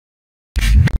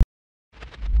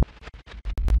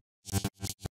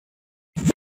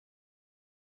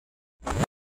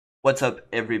What's up,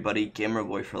 everybody? Gamer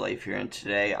Boy for Life here, and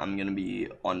today I'm going to be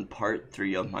on part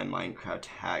 3 of my Minecraft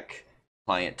hack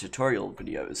client tutorial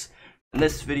videos. In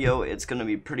this video, it's going to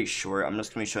be pretty short. I'm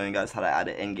just going to be showing you guys how to add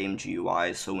an in-game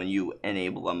GUI, so when you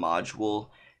enable a module,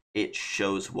 it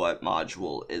shows what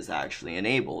module is actually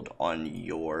enabled on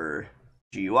your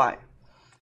GUI.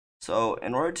 So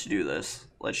in order to do this,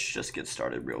 let's just get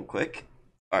started real quick.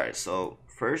 Alright, so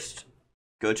first,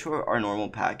 go to our normal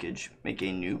package, make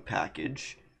a new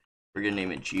package. We're going to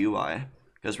name it GUI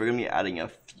because we're going to be adding a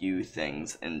few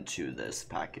things into this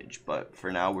package. But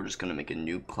for now, we're just going to make a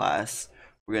new class.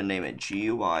 We're going to name it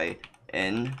GUI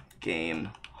In Game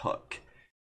Hook.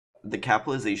 The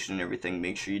capitalization and everything,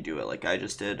 make sure you do it like I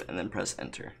just did and then press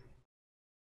enter.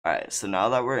 Alright, so now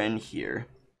that we're in here,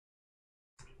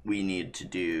 we need to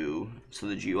do, so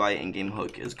the GUI in-game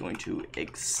hook is going to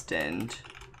extend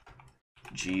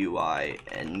GUI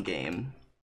in-game.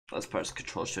 Let's press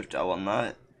Ctrl-Shift-L on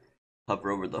that.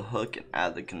 Hover over the hook and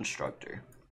add the constructor.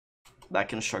 That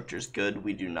constructor is good.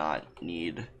 We do not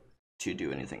need to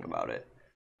do anything about it.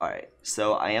 Alright,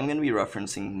 so I am going to be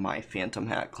referencing my Phantom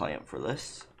Hat client for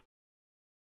this.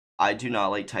 I do not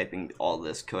like typing all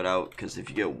this code out because if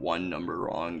you get one number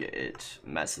wrong, it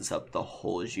messes up the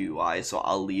whole GUI. So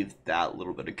I'll leave that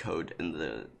little bit of code in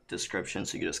the description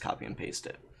so you can just copy and paste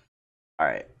it.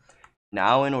 Alright,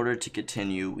 now in order to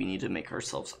continue, we need to make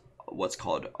ourselves what's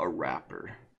called a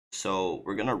wrapper. So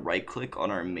we're going to right click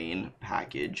on our main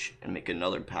package and make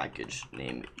another package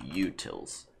named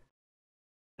utils.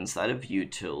 Inside of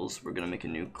utils, we're going to make a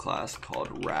new class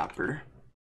called wrapper.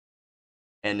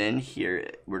 And in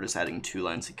here, we're just adding 2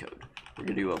 lines of code. We're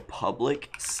going to do a public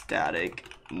static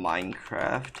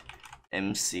Minecraft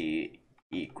MC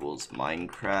equals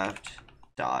Minecraft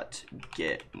dot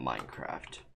get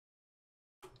Minecraft.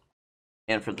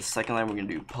 And for the second line, we're going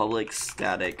to do public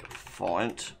static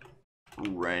font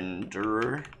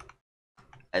renderer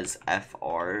as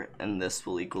fr, and this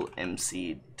will equal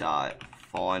mc dot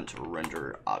font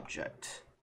render object.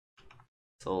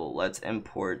 So let's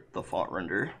import the font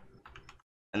render,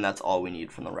 and that's all we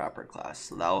need from the wrapper class.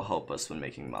 So that will help us when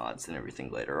making mods and everything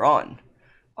later on.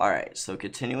 Alright, so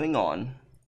continuing on,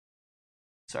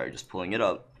 sorry, just pulling it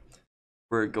up,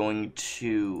 we're going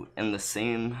to, in the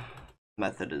same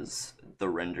method as the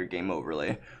render game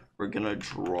overlay, we're gonna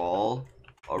draw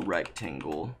a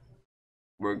rectangle.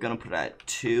 We're gonna put it at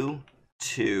 2,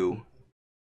 2.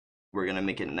 We're gonna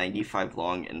make it 95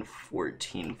 long and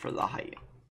 14 for the height.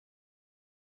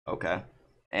 Okay,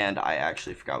 and I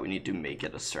actually forgot we need to make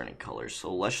it a certain color,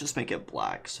 so let's just make it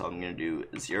black. So I'm gonna do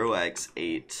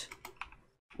 0x8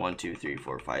 1 2 3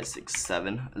 4 5 6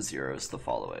 7 zeros to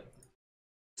follow it.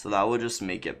 So that will just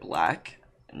make it black.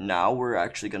 Now we're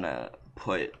actually gonna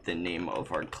put the name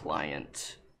of our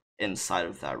client inside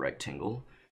of that rectangle.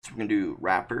 So we're going to do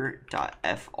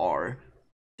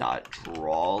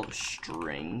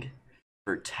wrapper.fr.drawString.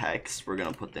 For text, we're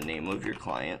going to put the name of your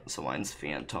client. So mine's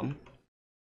Phantom.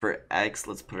 For X,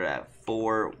 let's put it at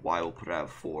 4. Y, we'll put it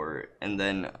at 4. And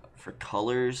then for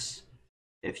colors,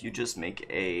 if you just make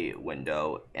a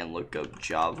window and look up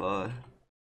Java,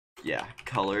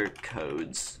 color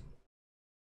codes,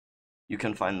 you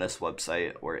can find this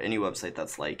website or any website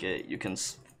that's like it. You can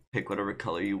pick whatever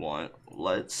color you want.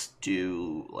 Let's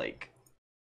do like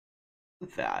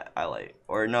that. I like,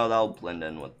 or no, that'll blend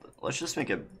in with, let's just make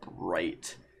it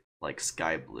bright, like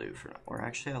sky blue for, or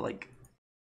actually I like,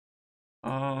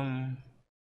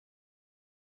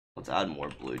 let's add more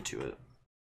blue to it.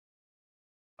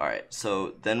 Alright,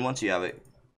 so then once you have it,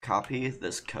 copy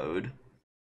this code,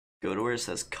 go to where it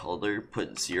says color,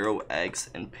 put 0x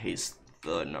and paste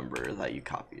the number that you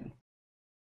copied.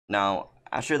 Now,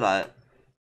 after that,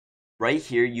 right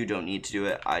here, you don't need to do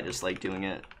it. I just like doing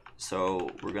it. So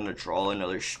we're going to draw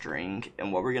another string.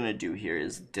 And what we're going to do here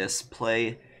is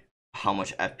display how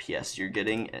much FPS you're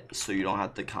getting. So you don't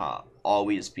have to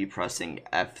always be pressing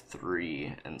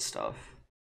F3 and stuff.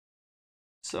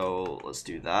 So let's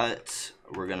do that.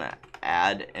 We're going to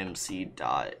add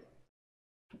mc.get.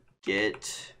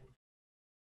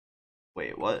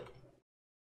 Wait, what?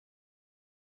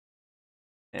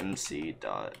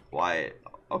 mc.y.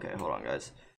 Okay, hold on,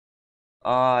 guys.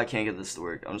 I can't get this to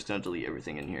work. I'm just gonna delete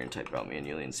everything in here and type it out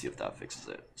manually and see if that fixes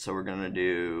it. So we're gonna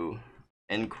do,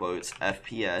 in quotes,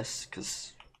 FPS,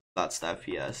 because that's the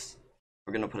FPS.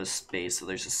 We're gonna put a space, so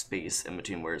there's a space in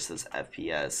between where it says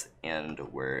FPS and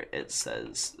where it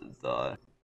says the...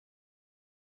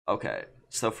 Okay,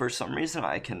 so for some reason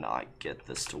I cannot get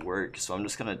this to work, so I'm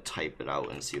just gonna type it out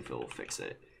and see if it will fix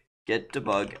it. Get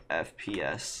debug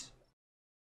FPS.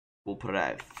 We'll put it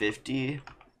at 50.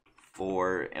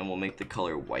 And we'll make the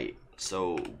color white.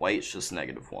 So white's just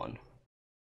 -1.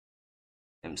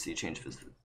 MC change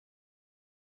visibility.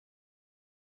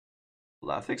 Will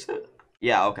that fix it?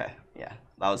 Yeah, okay. Yeah,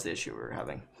 that was the issue we were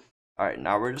having. Alright,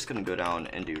 now we're just gonna go down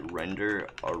and do render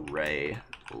array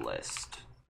list.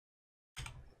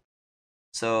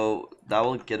 So that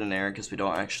will get an error because we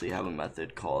don't actually have a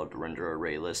method called render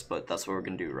array list, but that's what we're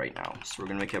gonna do right now. So we're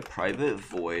gonna make a private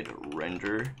void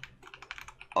render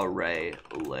array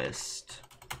list.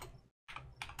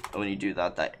 And when you do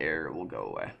that, that error will go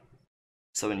away.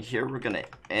 So in here, we're gonna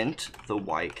int the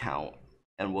y count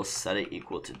and we'll set it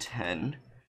equal to 10.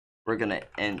 We're gonna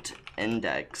int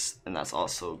index, and that's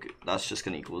just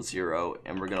gonna equal 0,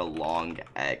 and we're gonna long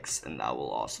x, and that will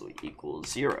also equal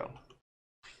 0.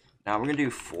 Now we're gonna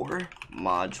do for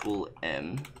module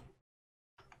m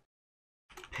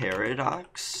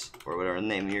paradox, or whatever the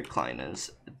name of your client is,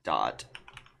 dot.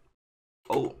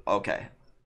 Oh, okay.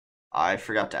 I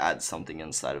forgot to add something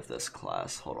inside of this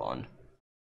class. Hold on.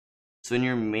 So in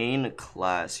your main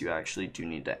class, you actually do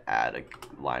need to add a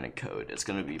line of code. It's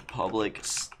going to be public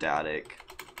static,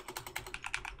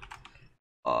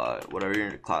 whatever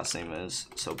your class name is.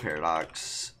 So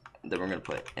paradox, then we're going to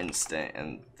put instant,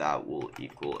 and that will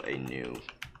equal a new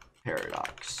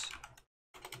paradox.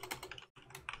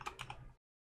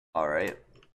 Alright,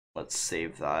 let's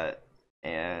save that,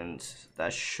 and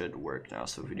that should work now.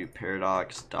 So if we do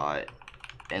paradox dot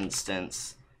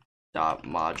instance dot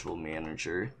module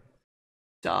manager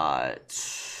dot,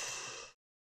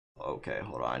 okay,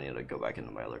 hold on, I need to go back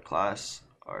into my other class.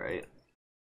 Alright,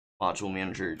 module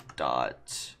manager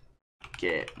dot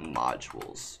get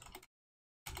modules.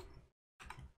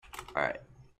 Alright,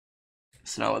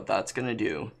 so now what that's gonna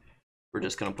do, we're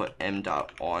just gonna put m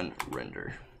dot on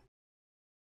render.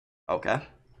 Okay,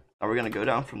 now we're gonna go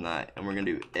down from that, and we're gonna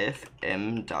do if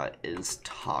m dot is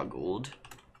toggled.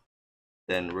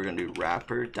 Then we're gonna do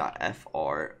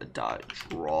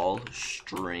wrapper.fr.draw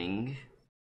string.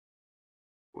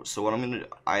 So what I'm gonna do,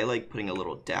 I like putting a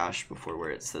little dash before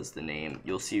where it says the name.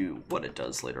 You'll see what it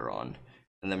does later on.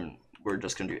 And then we're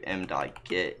just gonna do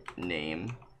m.get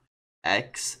name.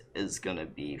 X is gonna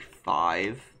be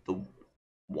 5. The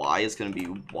Y is gonna be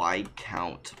Y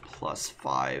count plus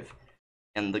 5.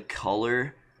 And the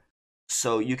color,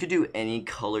 so you could do any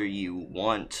color you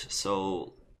want.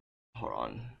 So hold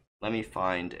on. Let me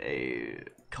find a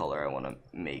color I want to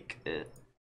make it.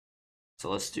 So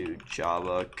let's do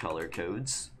Java color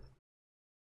codes.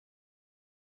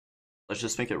 Let's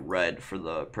just make it red for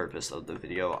the purpose of the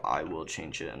video. I will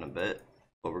change it in a bit.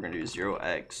 But we're going to do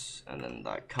 0x and then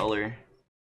that color.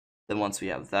 Then once we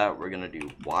have that, we're going to do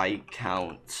Y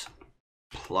count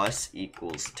plus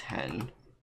equals 10.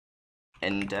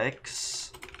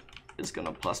 Index is going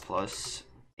to plus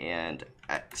and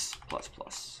x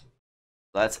plus.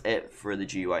 That's it for the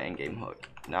GUI in-game hook.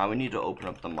 Now we need to open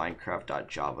up the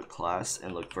Minecraft.java class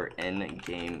and look for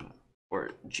in-game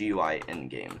or GUI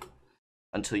in-game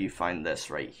until you find this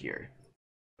right here.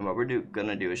 And what we're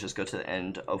gonna do is just go to the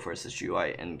end of where it says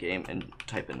GUI in-game and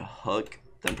type in hook,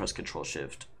 then press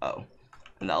Ctrl-Shift-O,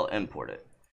 and that'll import it.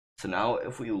 So now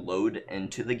if we load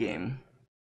into the game,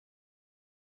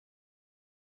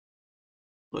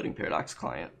 loading Paradox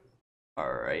client,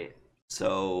 alright.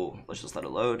 So let's just let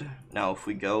it load. Now if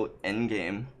we go in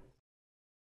game,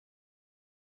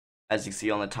 as you see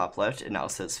on the top left, it now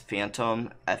says Phantom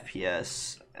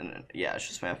FPS, and yeah, it's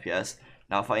just my FPS.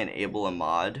 Now if I enable a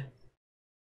mod,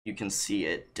 you can see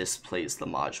it displays the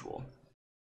module.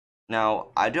 Now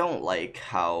I don't like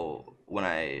how when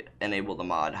I enable the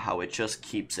mod, how it just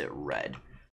keeps it red.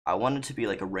 I want it to be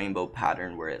like a rainbow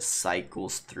pattern where it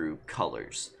cycles through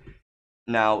colors.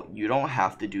 Now, you don't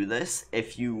have to do this.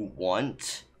 If you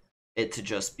want it to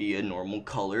just be a normal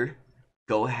color,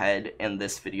 go ahead and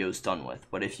this video is done with.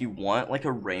 But if you want like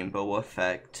a rainbow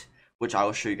effect, which I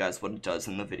will show you guys what it does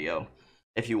in the video,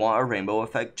 if you want a rainbow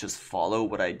effect, just follow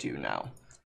what I do now.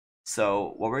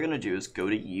 So what we're going to do is go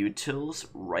to utils,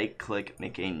 right click,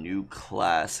 make a new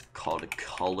class called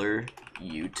color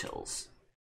utils.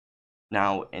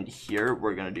 Now in here,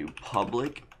 we're going to do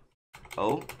public.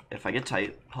 Oh, if I get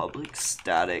type public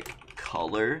static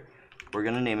color, we're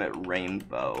gonna name it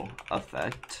rainbow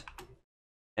effect.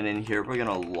 And in here, we're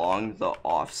gonna long the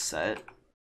offset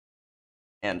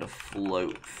and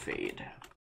float fade.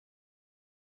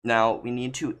 Now we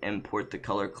need to import the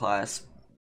color class.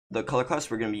 The color class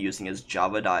we're gonna be using is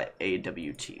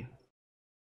java.awt.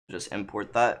 Just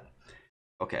import that.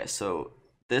 Okay, so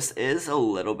this is a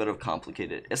little bit of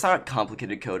complicated. It's not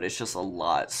complicated code, it's just a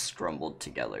lot scrumbled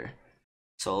together.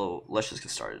 So let's just get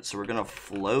started. So we're gonna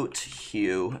float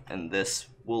hue, and this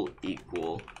will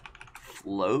equal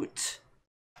float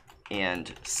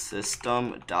and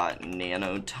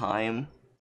system.nanotime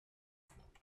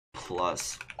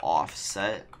plus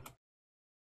offset.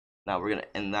 Now we're going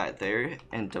to end that there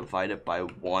and divide it by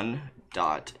 1.0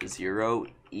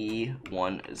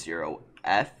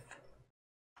 E10F.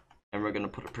 And we're going to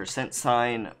put a percent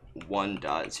sign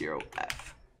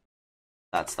 1.0F.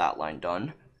 That's that line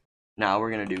done. Now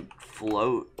we're going to do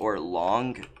float or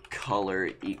long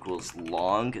color equals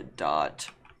long dot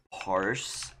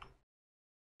parse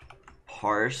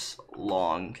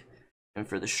long. And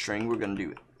for the string, we're going to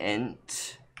do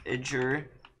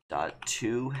integer dot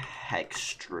to hex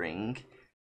string,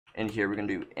 and here we're going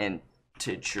to do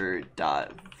integer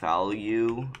dot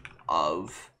value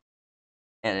of,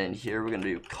 and in here we're going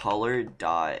to do color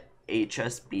dot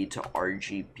HSB to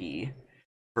RGB.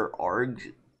 For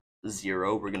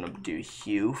arg0 we're going to do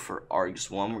hue. For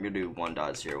args1 we're going to do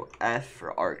 1.0F.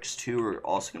 For args2 we're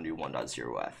also going to do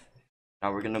 1.0F.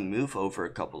 Now we're going to move over a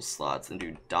couple slots and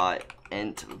do dot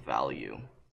int value,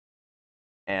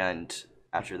 and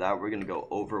after that we're going to go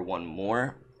over one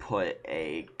more, put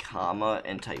a comma,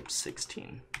 and type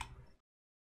 16.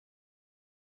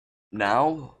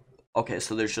 Now, okay,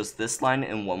 so there's just this line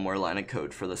and one more line of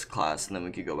code for this class, and then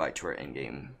we could go back to our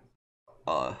in-game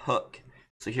hook.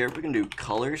 So here we're going to do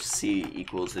color C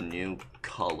equals a new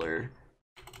color.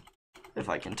 If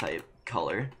I can type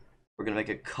color, we're going to make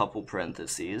a couple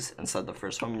parentheses. Inside the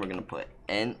first one, we're going to put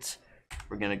int.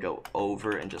 We're going to go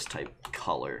over and just type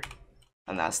color.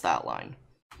 And that's that line.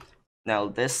 Now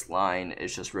this line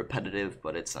is just repetitive,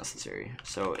 but it's necessary.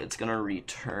 So it's going to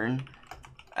return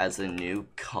as a new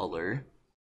color.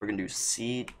 We're going to do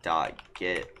c.getRed.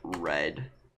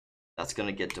 That's going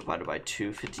to get divided by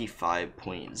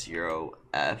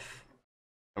 255.0f.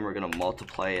 And we're going to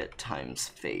multiply it times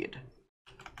fade.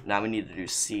 Now we need to do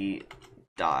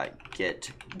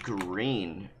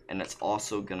c.getGreen. And it's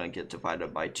also going to get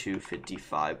divided by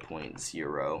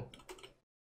 255.0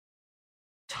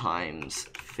 times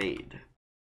fade.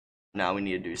 Now we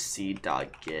need to do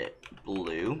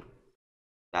c.getBlue.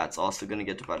 That's also going to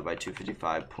get divided by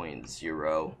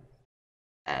 255.0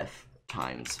 f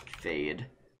times fade.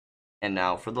 And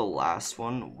now for the last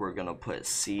one, we're going to put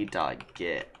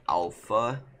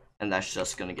c.getAlpha, and that's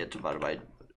just going to get divided by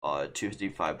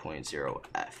 255.0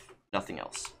 f. Nothing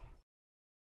else.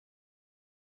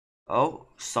 Oh,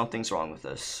 something's wrong with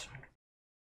this.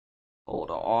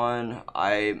 Hold on,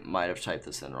 I might have typed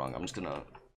this in wrong. I'm just gonna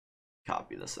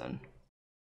copy this in.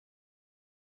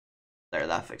 There,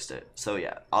 that fixed it. So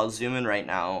yeah, I'll zoom in right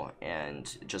now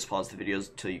and just pause the videos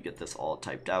until you get this all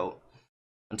typed out.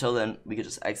 Until then, we could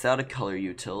just exit out of color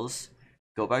utils,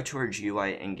 go back to our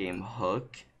GUI in-game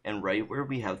hook, and right where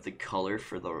we have the color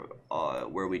for the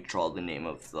where we draw the name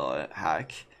of the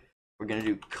hack, we're gonna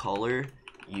do color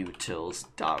utils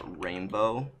dot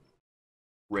rainbow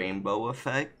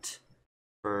effect.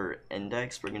 For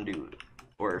index, we're gonna do,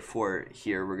 or for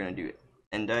here, we're gonna do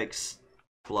index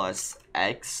plus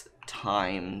x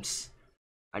times,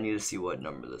 I need to see what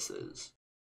number this is.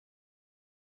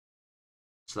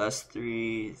 So that's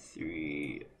 3.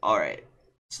 Alright,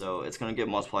 so it's gonna get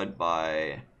multiplied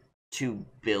by 2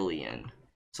 billion.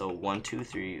 So 1, 2,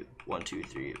 3, 1, 2,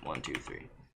 3, 1, 2, 3.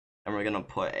 And we're gonna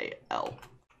put a L.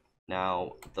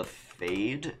 Now the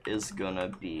fade is gonna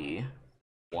be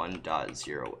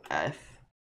 1.0f.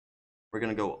 We're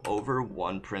gonna go over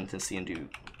one parenthesis and do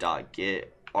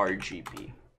 .get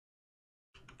RGB.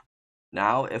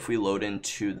 Now if we load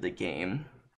into the game,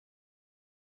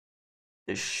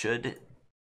 this should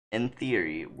in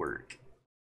theory work.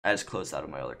 I just closed out of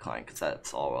my other client because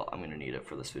that's all I'm gonna need it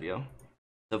for this video.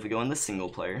 So if we go in the single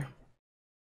player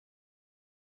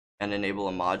and enable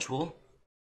a module,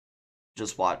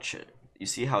 just watch it. You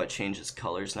see how it changes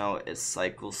colors now? It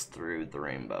cycles through the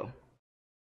rainbow.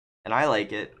 And I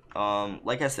like it.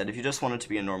 Like I said, if you just want it to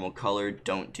be a normal color,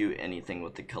 don't do anything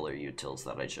with the color utils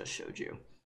that I just showed you.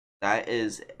 That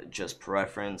is just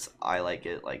preference. I like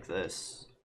it like this.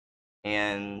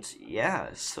 And yeah,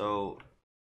 so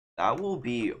that will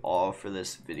be all for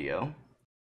this video.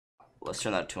 Let's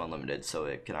turn that to unlimited so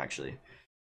it can actually...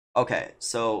 Okay,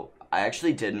 so I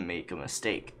actually did make a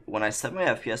mistake. When I set my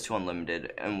FPS to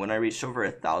unlimited, and when I reached over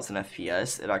 1000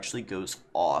 FPS, it actually goes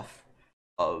off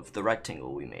of the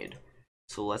rectangle we made.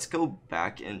 So let's go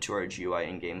back into our GUI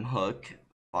in-game hook,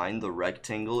 find the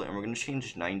rectangle, and we're going to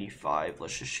change 95.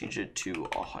 Let's just change it to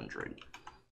 100.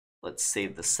 Let's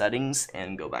save the settings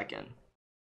and go back in.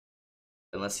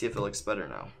 And let's see if it looks better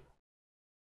now.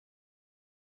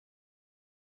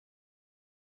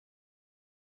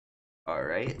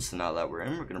 Alright, so now that we're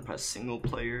in, we're going to press single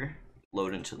player,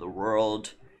 load into the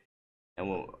world, and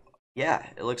we'll, yeah,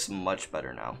 it looks much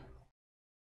better now.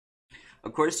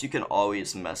 Of course, you can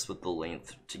always mess with the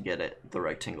length to get it the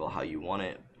rectangle how you want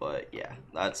it, but yeah,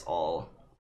 that's all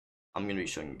I'm going to be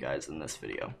showing you guys in this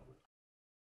video.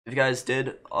 If you guys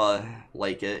did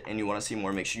like it and you want to see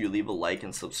more, make sure you leave a like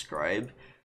and subscribe.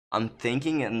 I'm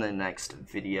thinking in the next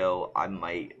video I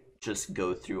might just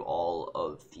go through all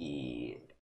of the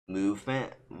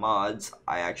movement mods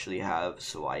I actually have,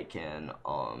 so I can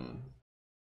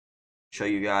show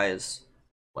you guys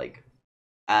like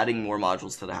adding more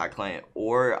modules to the hack client,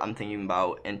 or I'm thinking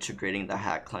about integrating the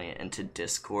hack client into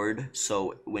Discord,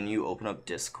 so when you open up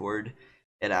Discord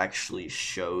it actually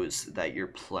shows that you're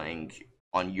playing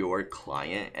on your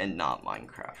client and not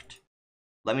Minecraft.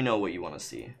 Let me know what you want to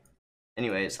see.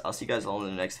 Anyways, I'll see you guys all in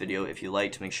the next video. If you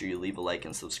liked, make sure you leave a like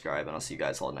and subscribe, and I'll see you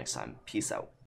guys all next time. Peace out.